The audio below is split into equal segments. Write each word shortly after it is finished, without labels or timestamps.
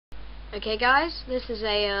Okay guys, this is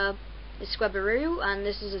a squeberoo, and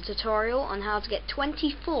this is a tutorial on how to get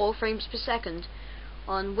 24 frames per second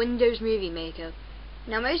on Windows Movie Maker.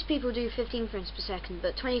 Now most people do 15 frames per second,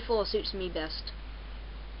 but 24 suits me best.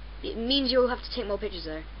 It means you'll have to take more pictures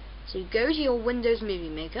though. So you go to your Windows Movie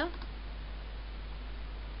Maker.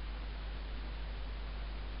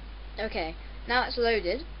 Okay, now it's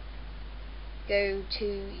loaded. Go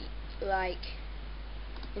to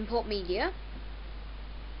import media.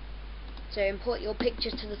 So import your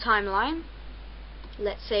pictures to the timeline.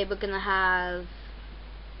 Let's say we're gonna have,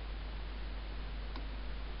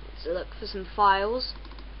 let's look for some files.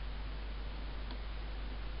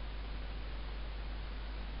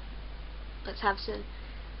 Let's have some,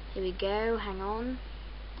 here we go, hang on.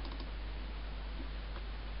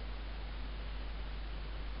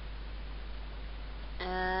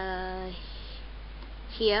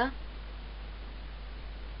 Here.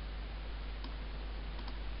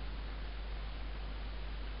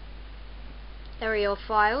 There are your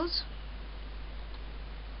files.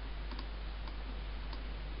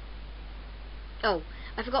 Oh,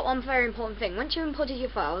 I forgot one very important thing. Once you've imported your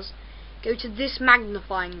files, go to this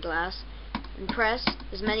magnifying glass and press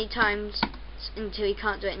as many times until you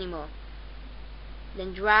can't do it anymore.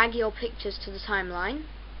 Then drag your pictures to the timeline.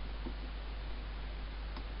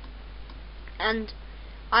 And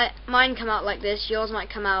mine come out like this. Yours might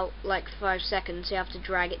come out like 5 seconds, so you have to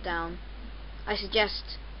drag it down. I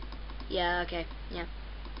suggest, yeah, okay, yeah.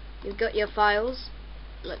 You've got your files.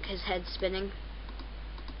 Look, his head's spinning.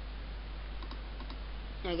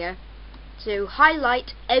 There you go. So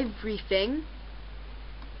highlight everything.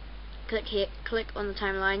 Click here. Click on the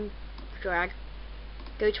timeline. Drag.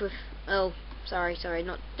 Go to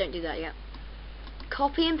don't do that yet.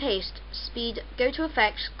 Copy and paste. Speed. Go to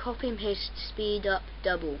effects. Copy and paste. Speed up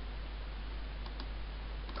double.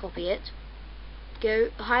 Copy it. Go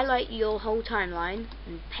highlight your whole timeline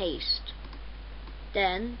and paste.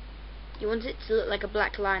 Then you want it to look like a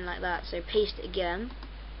black line like that, so paste it again.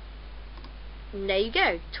 And there you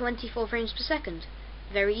go, 24 frames per second.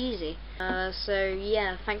 Very easy. So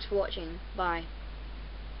yeah, thanks for watching. Bye.